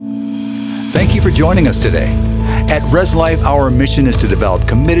Thank you for joining us today. At Res Life, our mission is to develop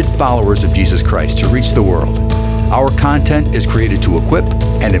committed followers of Jesus Christ to reach the world. Our content is created to equip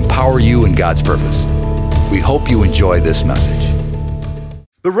and empower you in God's purpose. We hope you enjoy this message.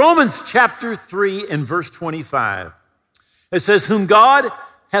 But Romans chapter 3 and verse 25, it says, whom God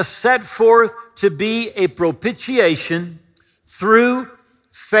has set forth to be a propitiation through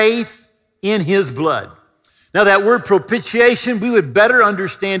faith in his blood. Now that word propitiation, we would better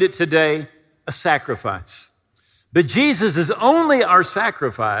understand it today, a sacrifice. But Jesus is only our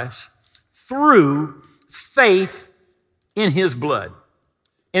sacrifice through faith in his blood.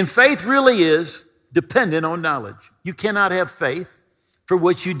 And faith really is dependent on knowledge. You cannot have faith for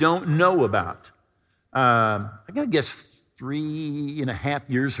what you don't know about. I guess 3.5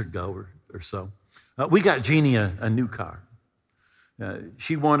 years ago or so, we got Jeannie a new car.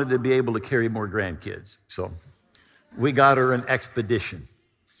 She wanted to be able to carry more grandkids, so we got her an Expedition.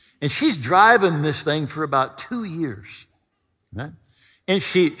 And she's driving this thing for about 2 years, right? And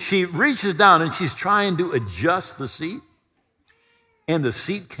she reaches down and she's trying to adjust the seat, and the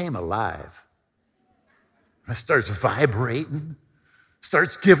seat came alive. It starts vibrating,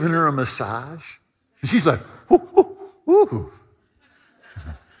 starts giving her a massage. And she's like, ooh, ooh, ooh.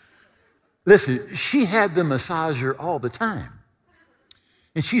 Listen, she had the massager all the time.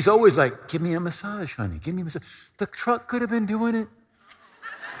 And she's always like, give me a massage, honey, give me a massage. The truck could have been doing it.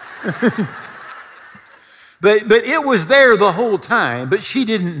 But it was there the whole time, but she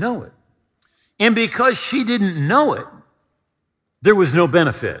didn't know it. And because she didn't know it, there was no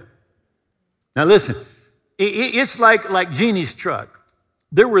benefit. Now listen, it's like Jeannie's truck.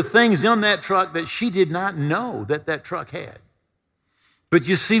 There were things on that truck that she did not know that truck had. But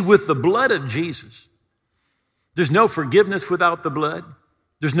you see, with the blood of Jesus, there's no forgiveness without the blood.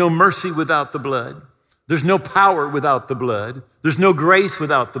 There's no mercy without the blood. There's no power without the blood. There's no grace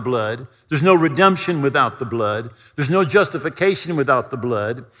without the blood. There's no redemption without the blood. There's no justification without the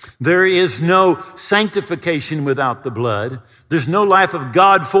blood. There is no sanctification without the blood. There's no life of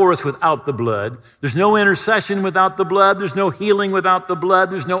God for us without the blood. There's no intercession without the blood. There's no healing without the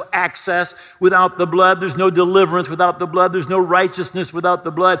blood. There's no access without the blood. There's no deliverance without the blood. There's no righteousness without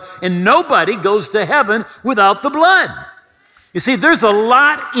the blood. And nobody goes to heaven without the blood. You see, there's a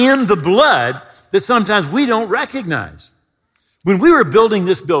lot in the blood that sometimes we don't recognize. When we were building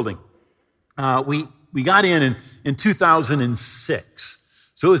this building, we got in 2006.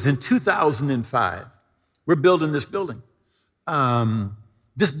 So it was in 2005. We're building this building.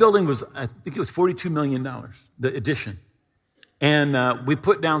 This building was, I think it was $42 million, the addition. And we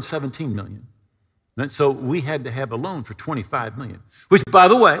put down $17 million. And so we had to have a loan for $25 million, which, by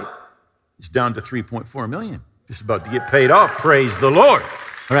the way, is down to $3.4 million. Just about to get paid off, praise the Lord.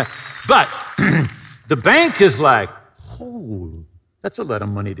 All right, but the bank is like, oh, that's a lot of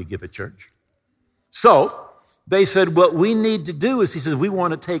money to give a church. So they said, what we need to do is, he says, we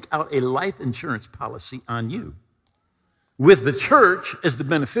want to take out a life insurance policy on you with the church as the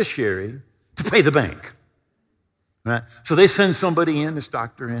beneficiary to pay the bank. Right? So they send somebody in, this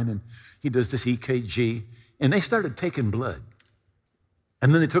doctor in, and he does this EKG, and they started taking blood.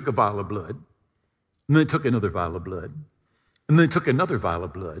 And then they took a vial of blood, and then they took another vial of blood, and then they took another vial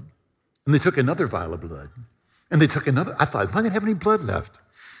of blood, and they took another vial of blood, and they took another. I thought, am I going to have any blood left?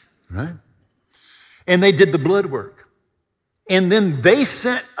 Right? And they did the blood work. And then they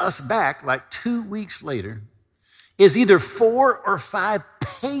sent us back like 2 weeks later is either 4 or 5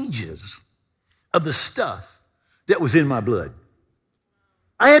 pages of the stuff that was in my blood.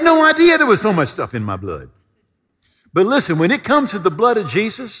 I had no idea there was so much stuff in my blood. But listen, when it comes to the blood of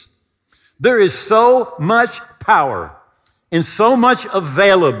Jesus, there is so much power and so much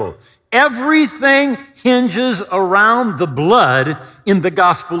available. Everything hinges around the blood in the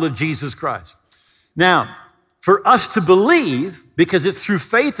gospel of Jesus Christ. Now, for us to believe, because it's through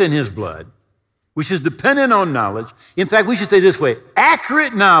faith in his blood, which is dependent on knowledge. In fact, we should say this way,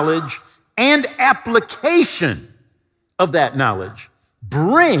 accurate knowledge and application of that knowledge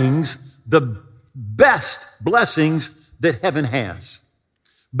brings the best blessings that heaven has.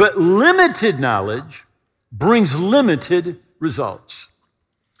 But limited knowledge brings limited results.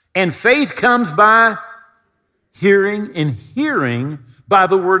 And faith comes by hearing, and hearing by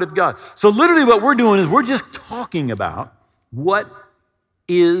the word of God. So literally what we're doing is we're just talking about what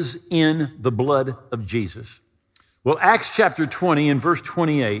is in the blood of Jesus. Well, Acts chapter 20 and verse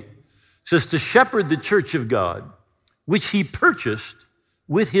 28 says to shepherd the church of God, which he purchased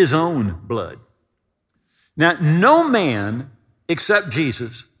with his own blood. Now, no man except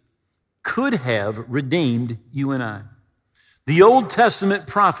Jesus could have redeemed you and I. The Old Testament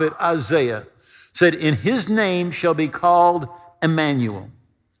prophet Isaiah said, in his name shall be called Emmanuel,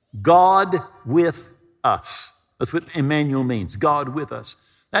 God with us. That's what Emmanuel means, God with us.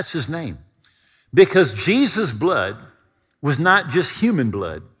 That's his name. Because Jesus' blood was not just human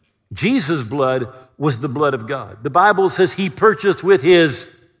blood. Jesus' blood was the blood of God. The Bible says he purchased with his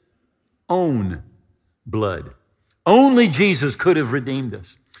own blood. Only Jesus could have redeemed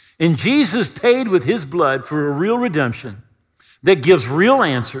us. And Jesus paid with his blood for a real redemption that gives real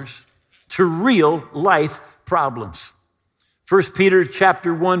answers to real life problems. 1 Peter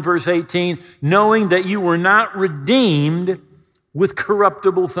chapter 1, verse 18, knowing that you were not redeemed with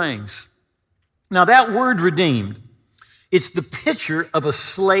corruptible things. Now that word redeemed, it's the picture of a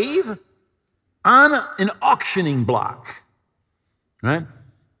slave on an auctioning block, right?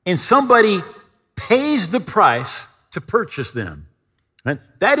 And somebody pays the price to purchase them, right?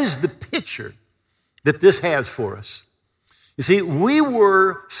 That is the picture that this has for us. You see, we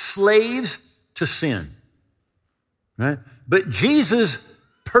were slaves to sin, right? But Jesus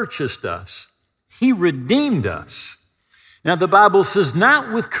purchased us. He redeemed us. Now, the Bible says,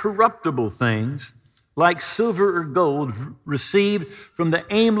 not with corruptible things like silver or gold received from the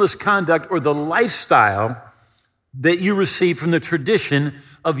aimless conduct or the lifestyle that you received from the tradition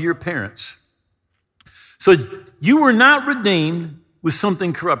of your parents. So you were not redeemed with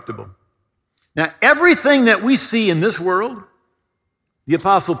something corruptible. Now, everything that we see in this world, the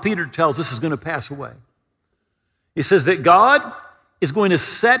Apostle Peter tells us is going to pass away. He says that God is going to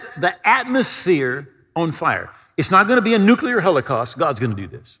set the atmosphere on fire. It's not going to be a nuclear holocaust. God's going to do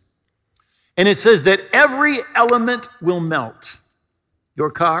this. And it says that every element will melt. Your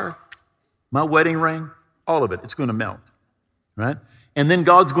car, my wedding ring, all of it, it's going to melt, right? And then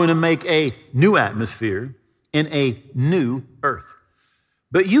God's going to make a new atmosphere and a new earth.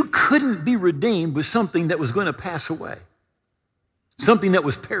 But you couldn't be redeemed with something that was going to pass away, something that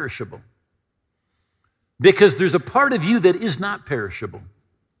was perishable. Because there's a part of you that is not perishable.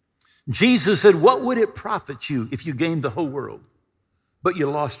 Jesus said, what would it profit you if you gained the whole world, but you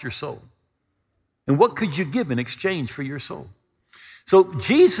lost your soul? And what could you give in exchange for your soul? So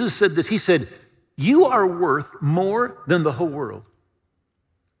Jesus said this, he said, you are worth more than the whole world.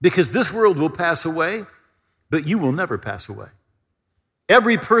 Because this world will pass away, but you will never pass away.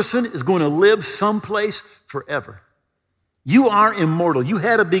 Every person is going to live someplace forever. You are immortal. You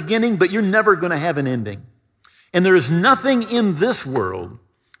had a beginning, but you're never going to have an ending. And there is nothing in this world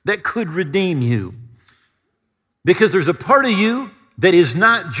that could redeem you. Because there's a part of you that is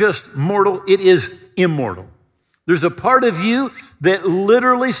not just mortal, it is immortal. There's a part of you that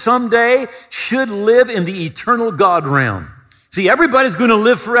literally someday should live in the eternal God realm. See, everybody's going to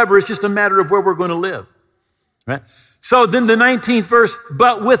live forever. It's just a matter of where we're going to live, right? So then the 19th verse,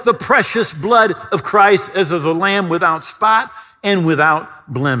 but with the precious blood of Christ as of a lamb without spot and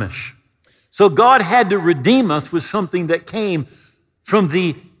without blemish. So God had to redeem us with something that came from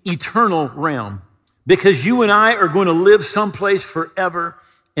the eternal realm, because you and I are going to live someplace forever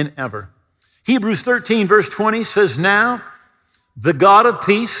and ever. Hebrews 13 verse 20 says, now the God of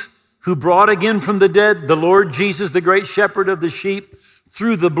peace, who brought again from the dead the Lord Jesus, the great shepherd of the sheep,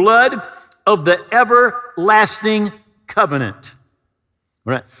 through the blood of the everlasting covenant.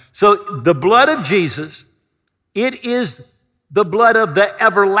 Right? So the blood of Jesus, it is the blood of the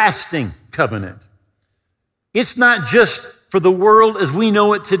everlasting covenant. It's not just for the world as we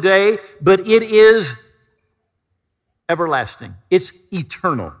know it today, but it is everlasting. It's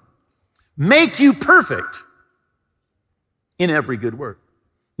eternal. Make you perfect in every good work.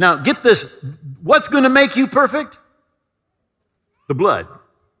 Now, get this. What's going to make you perfect? The blood.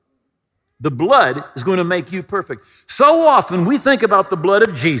 The blood is going to make you perfect. So often we think about the blood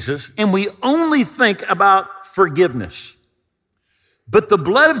of Jesus and we only think about forgiveness. But the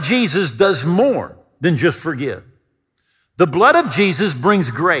blood of Jesus does more than just forgive. The blood of Jesus brings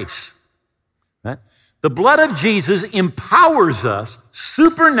grace. Right? The blood of Jesus empowers us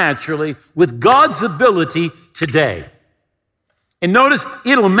supernaturally with God's ability today. And notice,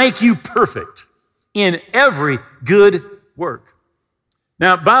 it'll make you perfect in every good work.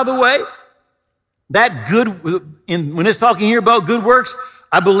 Now, by the way, that good, when it's talking here about good works,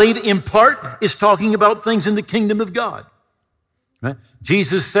 I believe in part is talking about things in the kingdom of God. Right?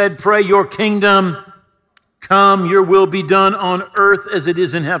 Jesus said, pray your kingdom come, your will be done on earth as it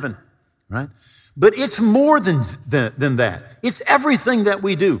is in heaven. Right? But it's more than that. It's everything that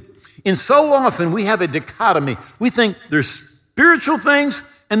we do. And so often we have a dichotomy. We think there's spiritual things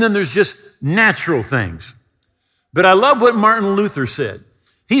and then there's just natural things. But I love what Martin Luther said.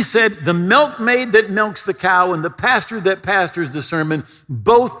 He said, the milkmaid that milks the cow and the pastor that pastors the sermon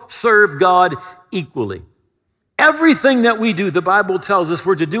both serve God equally. Everything that we do, the Bible tells us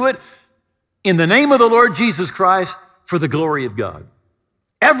we're to do it in the name of the Lord Jesus Christ for the glory of God.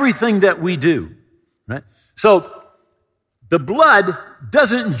 everything that we do, right? So the blood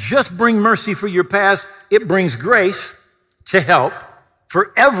doesn't just bring mercy for your past, it brings grace to help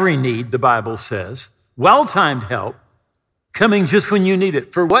for every need, the Bible says, well-timed help, coming just when you need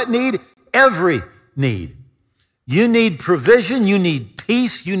it. For what need? Every need. You need provision, you need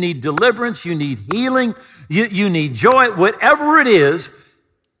peace, you need deliverance, you need healing, you need joy. Whatever it is,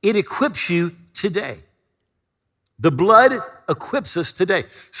 it equips you today. The blood equips us today.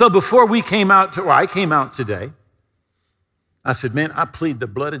 So before I came out today, I said, man, I plead the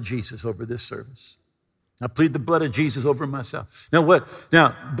blood of Jesus over this service. I plead the blood of Jesus over myself.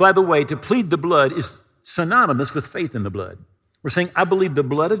 Now, by the way, to plead the blood is synonymous with faith in the blood. We're saying, I believe the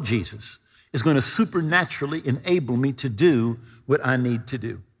blood of Jesus is going to supernaturally enable me to do what I need to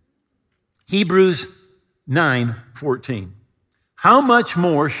do. Hebrews 9:14. How much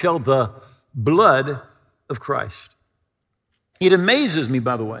more shall the blood of Christ? It amazes me,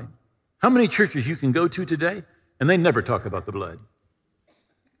 by the way, how many churches you can go to today and they never talk about the blood,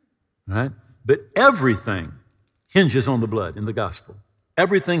 right? But everything hinges on the blood in the gospel.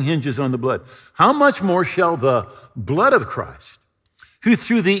 Everything hinges on the blood. How much more shall the blood of Christ, who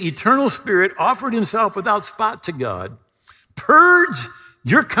through the eternal Spirit offered himself without spot to God, purge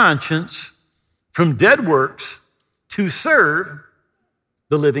your conscience from dead works to serve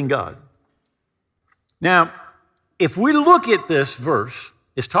the living God. Now, if we look at this verse,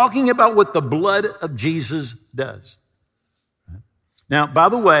 it's talking about what the blood of Jesus does. Now, by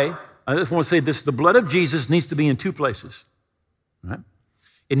the way, I just want to say this, the blood of Jesus needs to be in two places, right?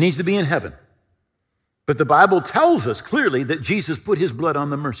 It needs to be in heaven. But the Bible tells us clearly that Jesus put his blood on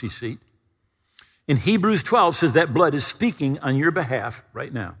the mercy seat. In Hebrews 12 says that blood is speaking on your behalf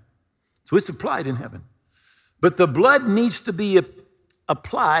right now. So it's applied in heaven. But the blood needs to be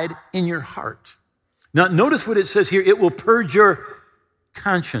applied in your heart. Now, notice what it says here. It will purge your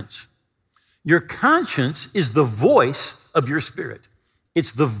conscience. Your conscience is the voice of your spirit.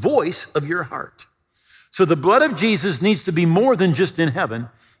 It's the voice of your heart. So the blood of Jesus needs to be more than just in heaven.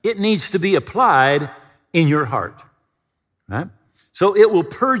 It needs to be applied in your heart, right? So it will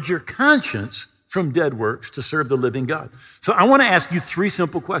purge your conscience from dead works to serve the living God. So I want to ask you three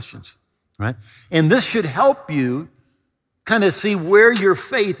simple questions, right? And this should help you kind of see where your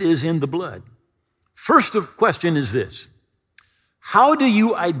faith is in the blood. First question is this: how do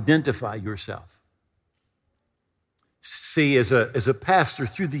you identify yourself? See, as a pastor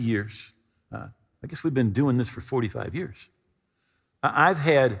through the years, I guess we've been doing this for 45 years. I've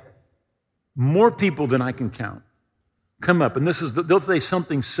had more people than I can count come up, and they'll say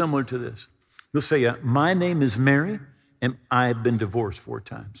something similar to this. They'll say, my name is Mary, and I've been divorced 4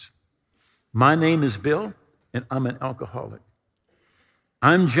 times. My name is Bill, and I'm an alcoholic.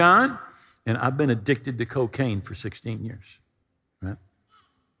 I'm John, and I've been addicted to cocaine for 16 years. Right?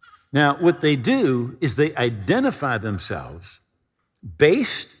 Now, what they do is they identify themselves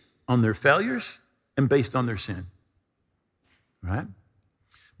based on their failures and based on their sin. Right?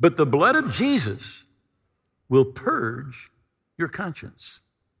 But the blood of Jesus will purge your conscience.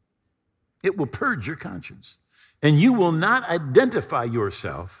 It will purge your conscience. And you will not identify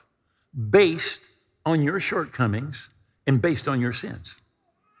yourself based on your shortcomings and based on your sins.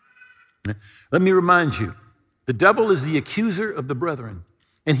 Let me remind you, the devil is the accuser of the brethren,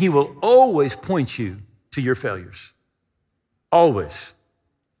 and he will always point you to your failures. Always,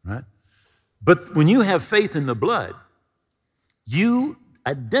 right? But when you have faith in the blood, you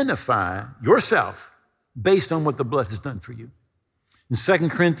identify yourself based on what the blood has done for you. In 2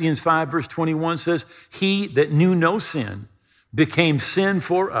 Corinthians 5, verse 21 says, he that knew no sin became sin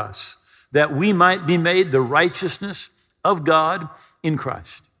for us, that we might be made the righteousness of God in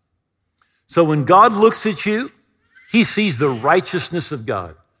Christ. So when God looks at you, he sees the righteousness of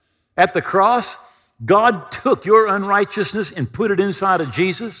God. At the cross, God took your unrighteousness and put it inside of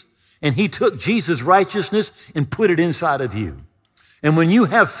Jesus, and he took Jesus' righteousness and put it inside of you. And when you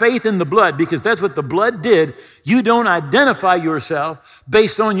have faith in the blood, because that's what the blood did, you don't identify yourself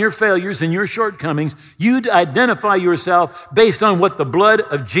based on your failures and your shortcomings. You identify yourself based on what the blood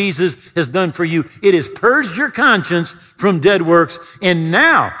of Jesus has done for you. It has purged your conscience from dead works, and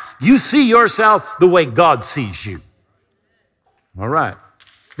now you see yourself the way God sees you. All right.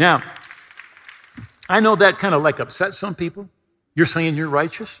 Now, I know that kind of like upsets some people. You're saying you're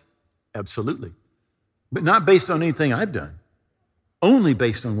righteous? Absolutely. But not based on anything I've done. Only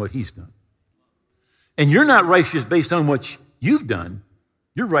based on what he's done. And you're not righteous based on what you've done.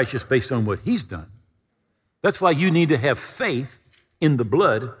 You're righteous based on what he's done. That's why you need to have faith in the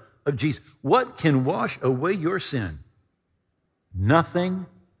blood of Jesus. What can wash away your sin? Nothing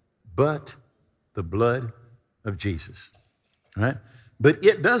but the blood of Jesus. All right? but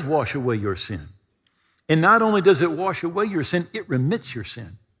it does wash away your sin. And not only does it wash away your sin, it remits your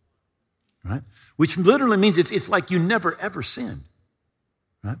sin, right? Which literally means it's like you never, ever sinned,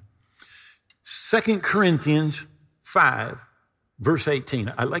 right? 2 Corinthians 5, verse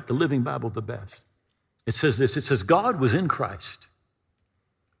 18. I like the Living Bible the best. It says this, it says, God was in Christ,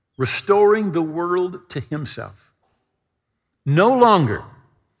 restoring the world to himself. No longer.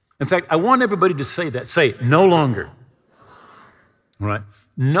 In fact, I want everybody to say that. Say, no longer. All right?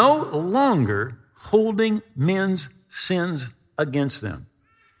 No longer holding men's sins against them.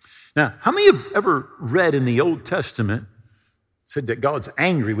 Now, how many have ever read in the Old Testament said that God's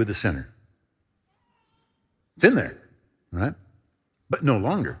angry with the sinner? It's in there, right? But no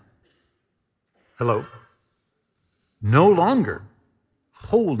longer. Hello? No longer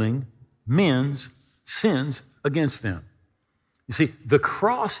holding men's sins against them. You see, the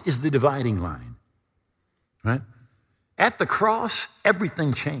cross is the dividing line, right? At the cross,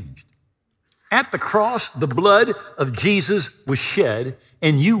 everything changed. At the cross, the blood of Jesus was shed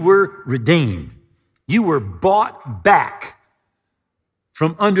and you were redeemed. You were bought back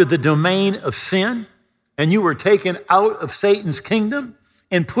from under the domain of sin, and you were taken out of Satan's kingdom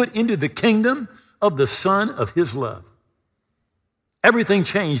and put into the kingdom of the Son of his love. Everything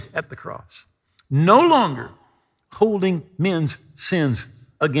changed at the cross. No longer holding men's sins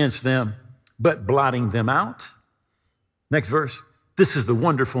against them, but blotting them out. Next verse. This is the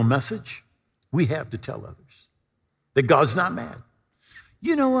wonderful message we have to tell others, that God's not mad.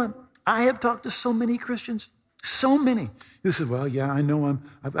 You know what? I have talked to so many Christians, so many, who said, well, yeah, I know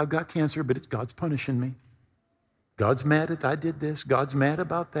I've got cancer, but it's God's punishing me. God's mad that I did this. God's mad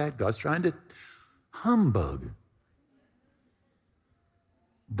about that. God's trying to humbug.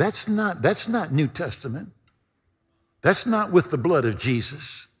 That's not New Testament. That's not with the blood of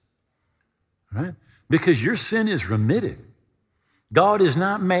Jesus, right? Because your sin is remitted. God is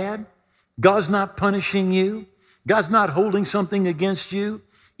not mad. God's not punishing you. God's not holding something against you.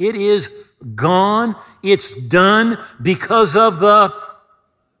 It is gone. It's done because of the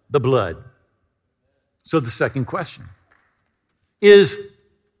blood. So the second question is,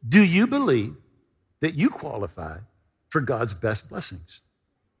 do you believe that you qualify for God's best blessings?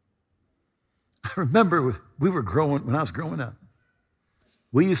 I remember when I was growing up,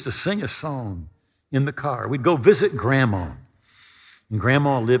 we used to sing a song in the car. We'd go visit Grandma, and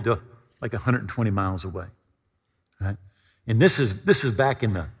Grandma lived like 120 miles away, right? And this is back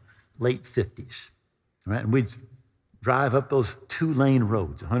in the late 50s, right? And we'd drive up those 2-lane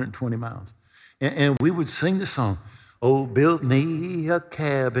roads, 120 miles, and we would sing the song, oh, build me a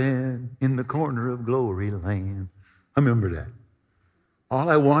cabin in the corner of glory land. I remember that. All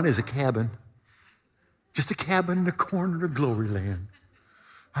I want is a cabin. Just a cabin in the corner of glory land.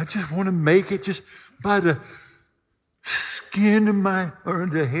 I just want to make it just by the skin of or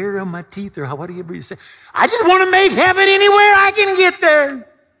the hair on my teeth, or whatever you say. I just want to make heaven anywhere I can get there.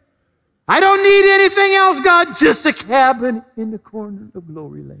 I don't need anything else, God, just a cabin in the corner of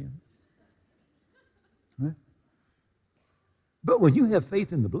glory land. Right? But when you have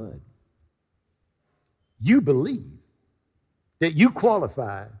faith in the blood, you believe that you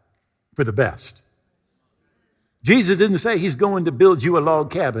qualify for the best. Jesus didn't say he's going to build you a log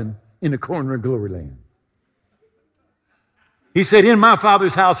cabin in the corner of glory land. He said, in my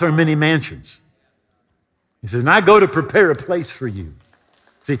Father's house are many mansions. He says, and I go to prepare a place for you.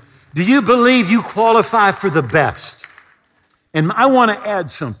 See, do you believe you qualify for the best? And I want to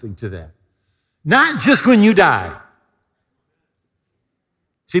add something to that. Not just when you die.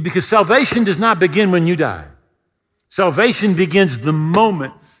 See, because salvation does not begin when you die. Salvation begins the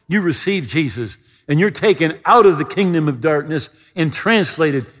moment you receive Jesus and you're taken out of the kingdom of darkness and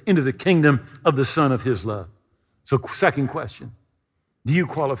translated into the kingdom of the Son of his love. So second question, do you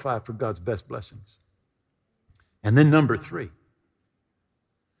qualify for God's best blessings? And then number 3,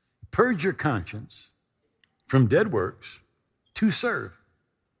 purge your conscience from dead works to serve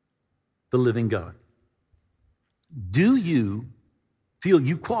the living God. Do you feel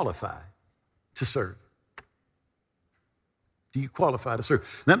you qualify to serve? Do you qualify to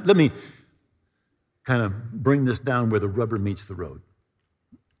serve? Now, let me kind of bring this down where the rubber meets the road.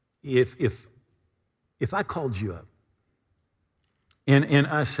 If I called you up and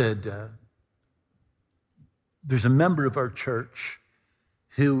I said, there's a member of our church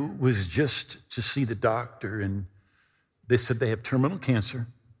who was just to see the doctor, and they said they have terminal cancer,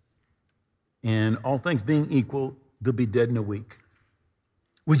 and all things being equal, they'll be dead in a week.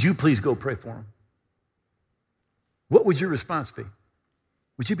 Would you please go pray for them? What would your response be?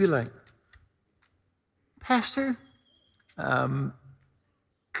 Would you be like, Pastor,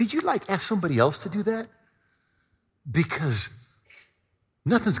 could you ask somebody else to do that? Because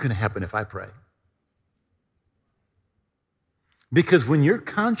Nothing's going to happen if I pray. Because when your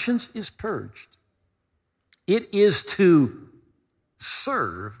conscience is purged, it is to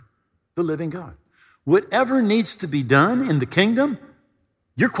serve the living God. Whatever needs to be done in the kingdom,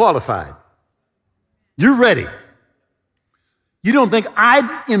 you're qualified. You're ready. You don't think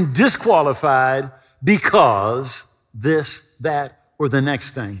I am disqualified because this, that, or the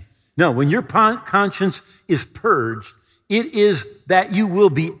next thing. No, when your conscience is purged, it is that you will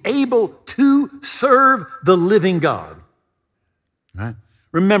be able to serve the living God. Right?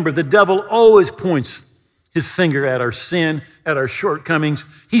 Remember, the devil always points his finger at our sin, at our shortcomings.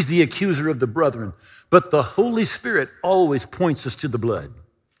 He's the accuser of the brethren. But the Holy Spirit always points us to the blood.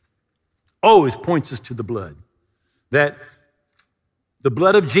 Always points us to the blood. That the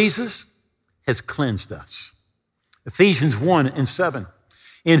blood of Jesus has cleansed us. Ephesians 1:7.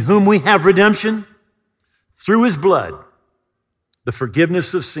 In whom we have redemption through his blood, the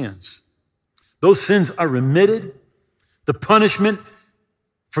forgiveness of sins. Those sins are remitted. The punishment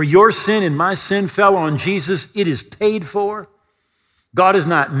for your sin and my sin fell on Jesus. It is paid for. God is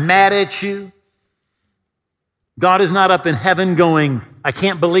not mad at you. God is not up in heaven going, I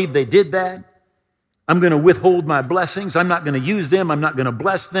can't believe they did that. I'm going to withhold my blessings. I'm not going to use them. I'm not going to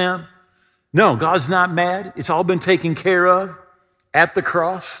bless them. No, God's not mad. It's all been taken care of at the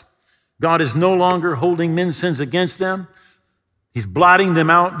cross. God is no longer holding men's sins against them. He's blotting them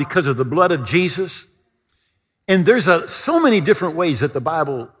out because of the blood of Jesus. And there's so many different ways that the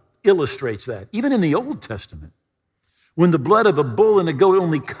Bible illustrates that, even in the Old Testament, when the blood of a bull and a goat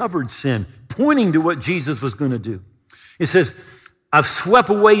only covered sin, pointing to what Jesus was going to do. It says, I've swept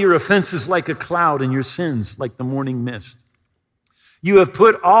away your offenses like a cloud and your sins like the morning mist. You have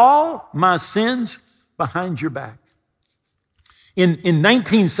put all my sins behind your back. In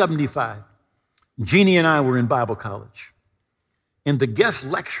 1975, Jeannie and I were in Bible college, and the guest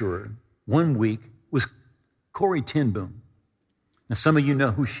lecturer one week was Corrie ten Boom. Now, some of you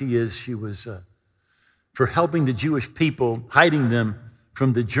know who she is. She was for helping the Jewish people, hiding them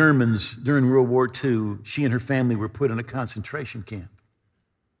from the Germans during World War II. She and her family were put in a concentration camp.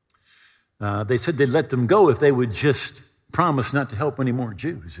 They said they'd let them go if they would just promise not to help any more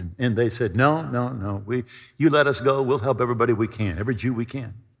Jews. And they said, no. You let us go. We'll help everybody we can, every Jew we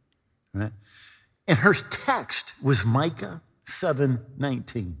can. Right? And her text was Micah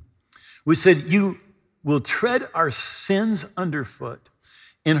 7:19. We said, you will tread our sins underfoot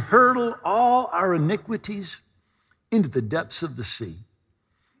and hurl all our iniquities into the depths of the sea.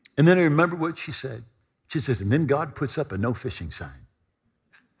 And then I remember what she said. She says, and then God puts up a no fishing sign.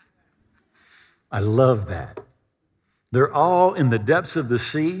 I love that. They're all in the depths of the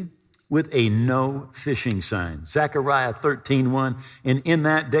sea with a no fishing sign. Zechariah 13:1, and in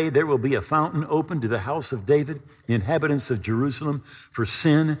that day there will be a fountain open to the house of David, the inhabitants of Jerusalem, for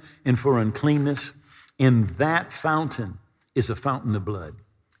sin and for uncleanness. And that fountain is a fountain of blood.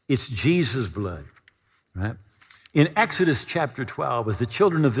 It's Jesus' blood, right? In Exodus chapter 12, as the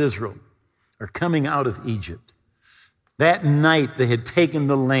children of Israel are coming out of Egypt, that night they had taken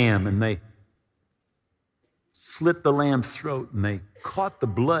the lamb and they slit the lamb's throat and they caught the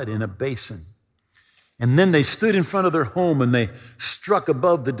blood in a basin. And then they stood in front of their home and they struck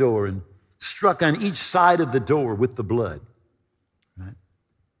above the door and struck on each side of the door with the blood. Right?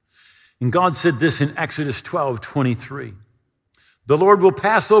 And God said this in Exodus 12:23. The Lord will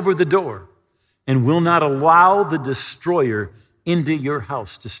pass over the door and will not allow the destroyer into your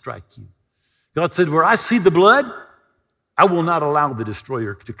house to strike you. God said, where I see the blood, I will not allow the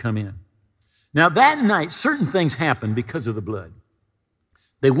destroyer to come in. Now that night, certain things happened because of the blood.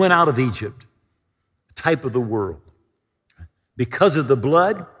 They went out of Egypt, a type of the world. Because of the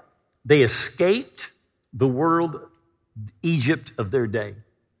blood, they escaped the world, Egypt of their day.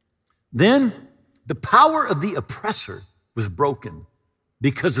 Then the power of the oppressor was broken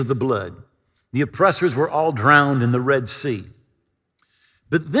because of the blood. The oppressors were all drowned in the Red Sea.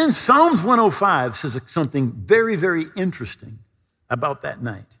 But then Psalms 105 says something very, very interesting about that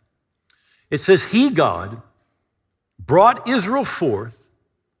night. It says, he, God, brought Israel forth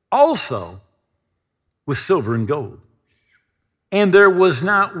also with silver and gold. And there was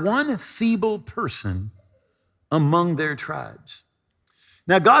not one feeble person among their tribes.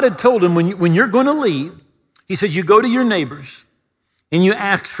 Now, God had told him, when you're going to leave, he said, you go to your neighbors and you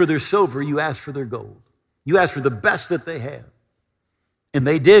ask for their silver, you ask for their gold. You ask for the best that they have. And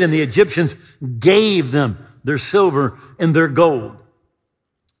they did, and the Egyptians gave them their silver and their gold.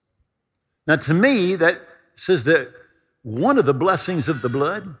 Now, to me, that says that one of the blessings of the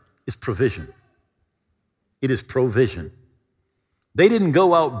blood is provision. It is provision. They didn't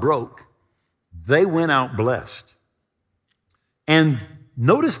go out broke. They went out blessed. And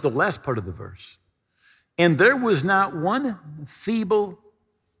Notice the last part of the verse. And there was not one feeble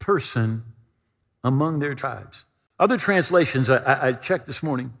person among their tribes. Other translations I checked this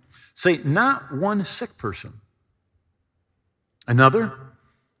morning say not one sick person. Another,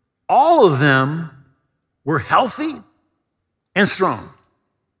 all of them were healthy and strong.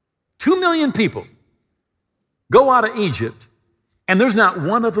 2 million people go out of Egypt, and there's not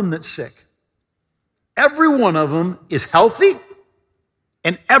one of them that's sick. Every one of them is healthy,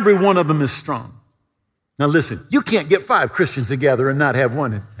 and every one of them is strong. Now listen, you can't get 5 Christians together and not have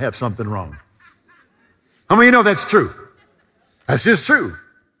one have something wrong. How many of you know that's true? That's just true.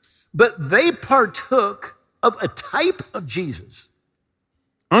 But they partook of a type of Jesus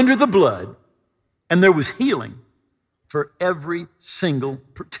under the blood, and there was healing for every single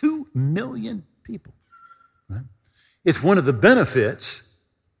 2 million people. Right? It's one of the benefits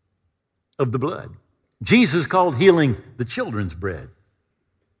of the blood. Jesus called healing the children's bread.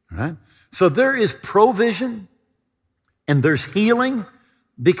 Right? So there is provision and there's healing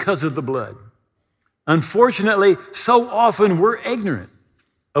because of the blood. Unfortunately, so often we're ignorant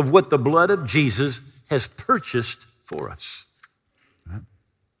of what the blood of Jesus has purchased for us. Right?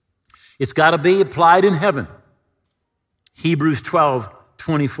 It's got to be applied in heaven. Hebrews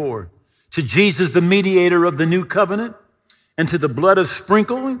 12:24. To Jesus, the mediator of the new covenant, and to the blood of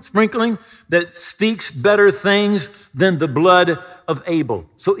sprinkling that speaks better things than the blood of Abel.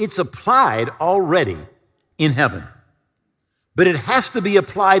 So it's applied already in heaven. But it has to be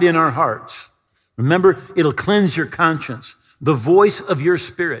applied in our hearts. Remember, it'll cleanse your conscience, the voice of your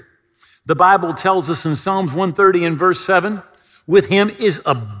spirit. The Bible tells us in Psalms 130 and verse 7, with him is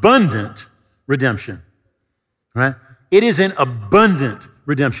abundant redemption. Right? It is an abundant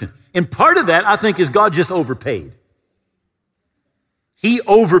redemption. And part of that, I think, is God just overpaid. He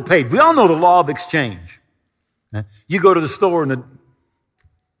overpaid. We all know the law of exchange. You go to the store and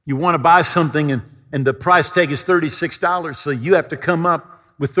you want to buy something and the price tag is $36, so you have to come up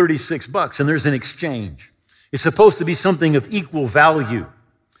with $36 and there's an exchange. It's supposed to be something of equal value.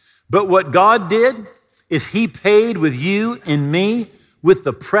 But what God did is he paid with you and me with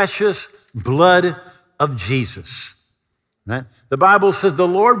the precious blood of Jesus. Right? The Bible says the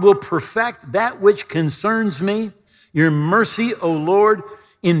Lord will perfect that which concerns me. Your mercy, O Lord,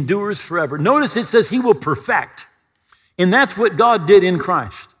 endures forever. Notice it says he will perfect. And that's what God did in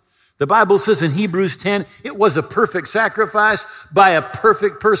Christ. The Bible says in Hebrews 10, it was a perfect sacrifice by a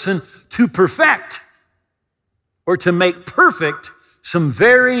perfect person to perfect or to make perfect some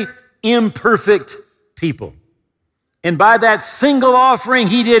very imperfect people. And by that single offering,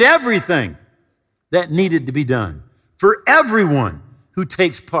 he did everything that needed to be done for everyone who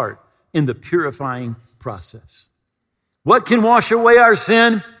takes part in the purifying process. What can wash away our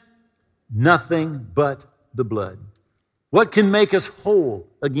sin? Nothing but the blood. What can make us whole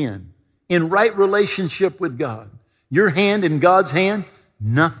again in right relationship with God? Your hand in God's hand?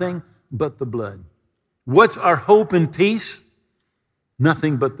 Nothing but the blood. What's our hope and peace?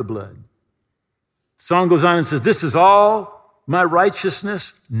 Nothing but the blood. The song goes on and says, this is all my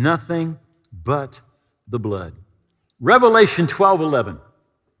righteousness, nothing but the blood. Revelation 12:11.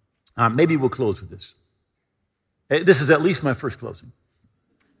 Maybe we'll close with this. This is at least my first closing.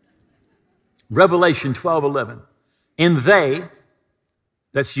 Revelation 12:11. And they,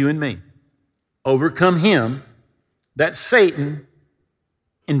 that's you and me, overcome him, that's Satan,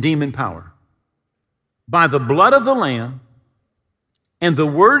 and demon power, by the blood of the Lamb and the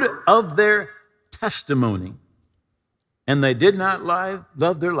word of their testimony. And they did not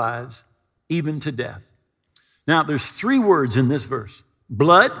love their lives even to death. Now, there's 3 words in this verse: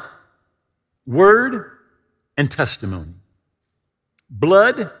 blood, word, and testimony.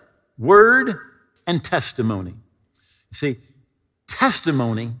 Blood, word, and testimony. You see,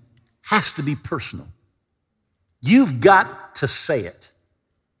 testimony has to be personal. You've got to say it.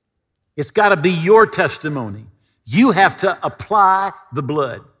 It's got to be your testimony. You have to apply the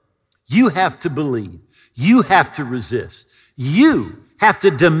blood. You have to believe. You have to resist. You have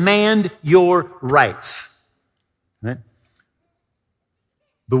to demand your rights. Right?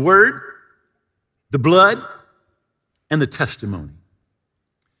 The word, the blood, and the testimony.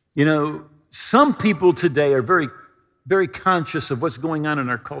 You know, some people today are very, very conscious of what's going on in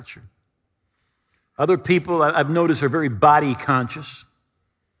our culture. Other people, I've noticed, are very body conscious.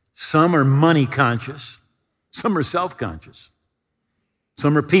 Some are money conscious. Some are self-conscious.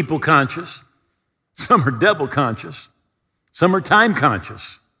 Some are people conscious. Some are devil conscious. Some are time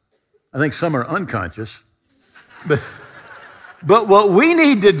conscious. I think some are unconscious. But what we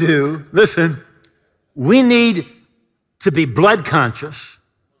need to do, listen, we need to be blood conscious.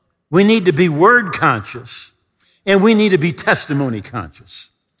 We need to be word conscious. And we need to be testimony conscious.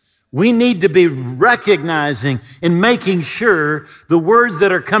 We need to be recognizing and making sure the words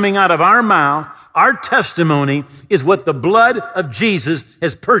that are coming out of our mouth, our testimony, is what the blood of Jesus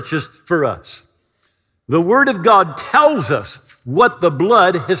has purchased for us. The Word of God tells us what the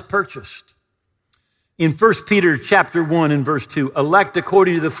blood has purchased. In 1 Peter chapter 1 and verse 2, elect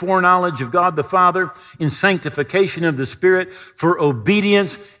according to the foreknowledge of God the Father in sanctification of the Spirit for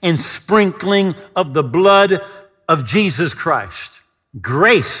obedience and sprinkling of the blood of Jesus Christ.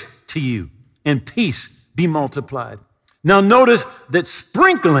 Grace to you and peace be multiplied. Now notice that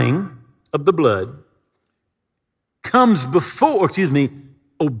sprinkling of the blood comes before,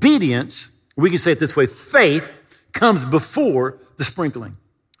 obedience, we can say it this way, faith comes before the sprinkling.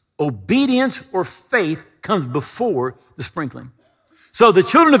 Obedience or faith comes before the sprinkling. So the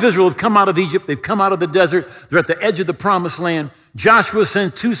children of Israel have come out of Egypt. They've come out of the desert. They're at the edge of the promised land. Joshua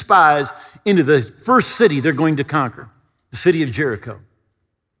sent 2 spies into the first city they're going to conquer, the city of Jericho.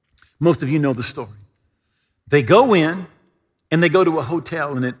 Most of you know the story. They go in and they go to a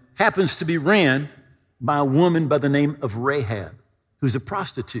hotel, and it happens to be ran by a woman by the name of Rahab, who's a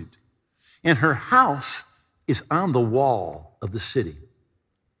prostitute. And her house is on the wall of the city.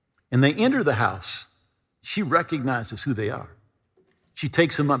 And they enter the house. She recognizes who they are. She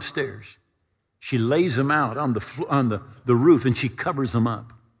takes them upstairs. She lays them out on the roof, and she covers them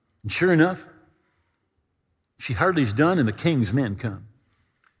up. And sure enough, she hardly is done, and the king's men come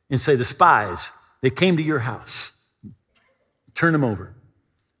and say, the spies, they came to your house. Turn them over.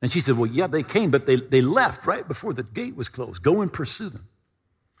 And she said, well, yeah, they came, but they left right before the gate was closed. Go and pursue them.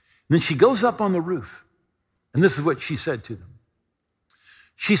 And then she goes up on the roof, and this is what she said to them.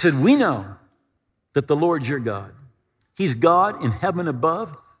 She said, we know that the Lord's your God. He's God in heaven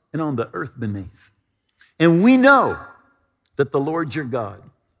above and on the earth beneath. And we know that the Lord's your God.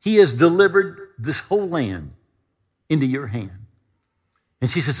 He has delivered this whole land into your hand. And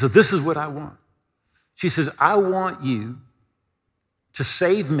she says, so this is what I want. She says, I want you to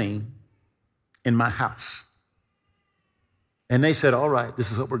save me in my house. And they said, all right,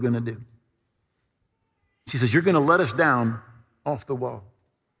 this is what we're going to do. She says, you're going to let us down off the wall.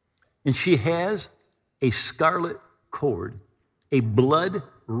 And she has a scarlet cord, a blood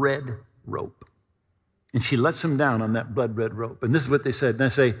red rope. And she lets them down on that blood red rope. And this is what they said.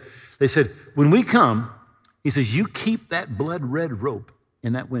 And they said, when we come, he says, you keep that blood red rope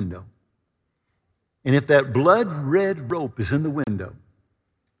in that window. And if that blood red rope is in the window,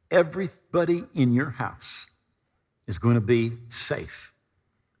 everybody in your house is going to be safe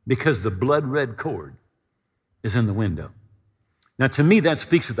because the blood red cord is in the window. Now, to me, that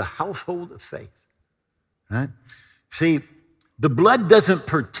speaks of the household of faith, right? See, the blood doesn't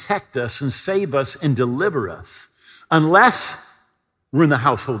protect us and save us and deliver us unless we're in the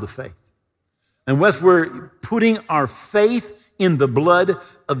household of faith, unless we're putting our faith in the blood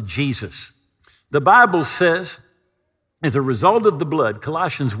of Jesus. The Bible says, as a result of the blood,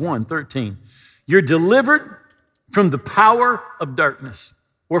 Colossians 1:13, you're delivered from the power of darkness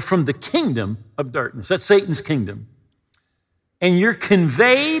or from the kingdom of darkness. That's Satan's kingdom. And you're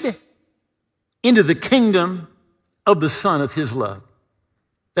conveyed into the kingdom of the Son of his love.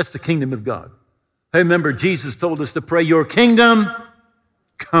 That's the kingdom of God. I remember Jesus told us to pray, your kingdom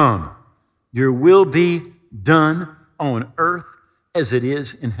come, your will be done on earth as it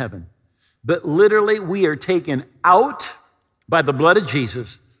is in heaven. But literally, we are taken out by the blood of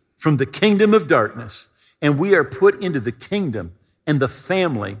Jesus from the kingdom of darkness, and we are put into the kingdom and the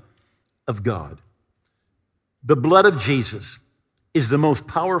family of God. The blood of Jesus is the most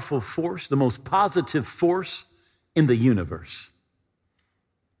powerful force, the most positive force in the universe.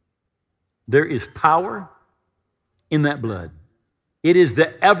 There is power in that blood. It is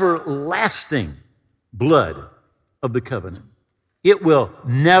the everlasting blood of the covenant. It will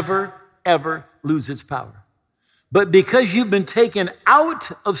never, ever lose its power. But because you've been taken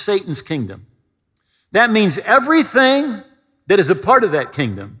out of Satan's kingdom, that means everything that is a part of that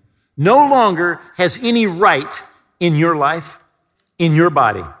kingdom no longer has any right in your life, in your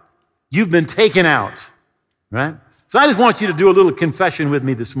body. You've been taken out, right? So I just want you to do a little confession with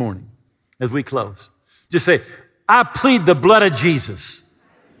me this morning as we close. Just say, I plead the blood of Jesus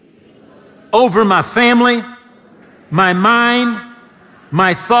over my family, my mind,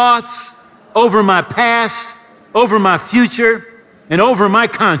 my thoughts, over my past, over my future, and over my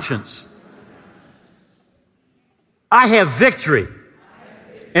conscience. I have victory,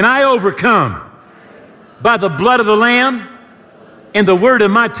 and I overcome by the blood of the Lamb and the word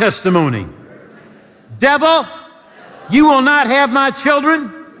of my testimony. Devil, you will not have my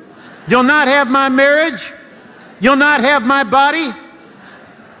children. You'll not have my marriage. You'll not have my body.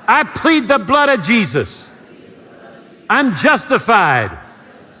 I plead the blood of Jesus I'm justified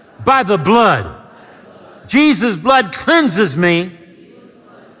by the blood. Jesus' blood cleanses me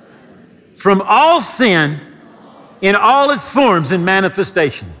from all sin in all its forms and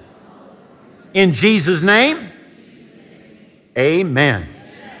manifestation. In Jesus' name, amen.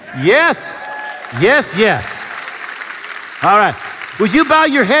 Yes, yes, yes. All right. Would you bow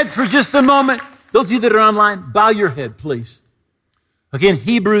your heads for just a moment? Those of you that are online, bow your head, please. Again,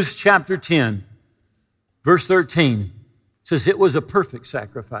 Hebrews chapter 10, verse 13 says, it was a perfect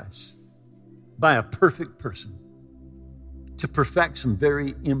sacrifice by a perfect person to perfect some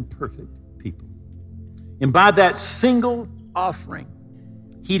very imperfect people. And by that single offering,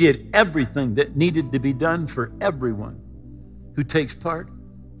 he did everything that needed to be done for everyone who takes part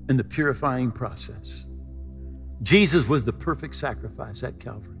in the purifying process. Jesus was the perfect sacrifice at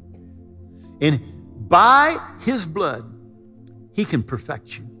Calvary. And by his blood, he can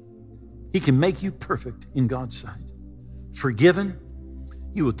perfect you. He can make you perfect in God's sight. Forgiven,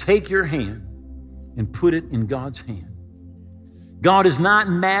 he will take your hand and put it in God's hand. God is not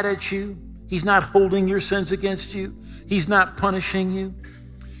mad at you. He's not holding your sins against you. He's not punishing you.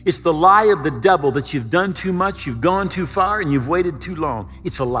 It's the lie of the devil that you've done too much, you've gone too far, and you've waited too long.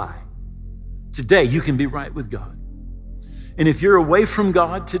 It's a lie. Today, you can be right with God. And if you're away from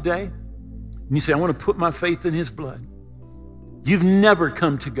God today, and you say, I want to put my faith in his blood, you've never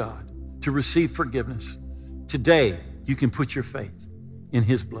come to God to receive forgiveness. Today, you can put your faith in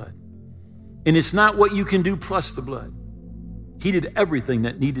his blood. And it's not what you can do plus the blood. He did everything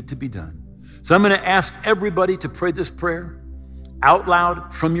that needed to be done. So I'm going to ask everybody to pray this prayer out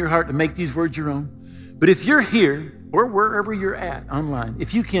loud from your heart, to make these words your own. But if you're here or wherever you're at online,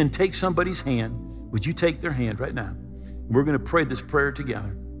 if you can take somebody's hand, would you take their hand right now? We're going to pray this prayer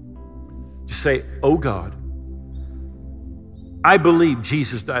together. Just say, oh God, I believe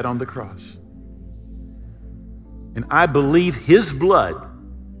Jesus died on the cross. And I believe his blood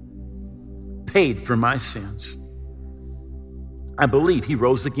paid for my sins. I believe he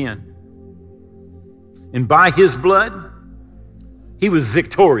rose again. And by his blood, he was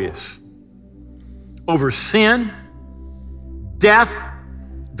victorious over sin, death,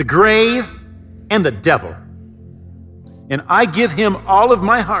 the grave, and the devil. And I give him all of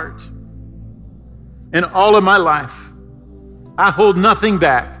my heart and all of my life. I hold nothing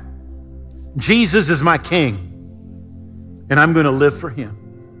back. Jesus is my King, and I'm going to live for him.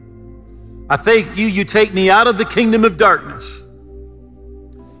 I thank you, you take me out of the kingdom of darkness,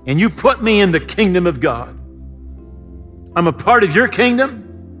 and you put me in the kingdom of God. I'm a part of your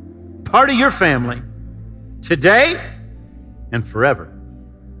kingdom, part of your family, today and forever.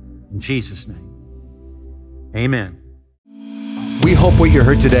 In Jesus' name, amen. We hope what you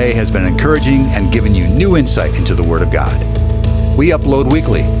heard today has been encouraging and given you new insight into the Word of God. We upload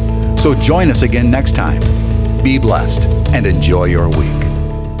weekly, so join us again next time. Be blessed and enjoy your week.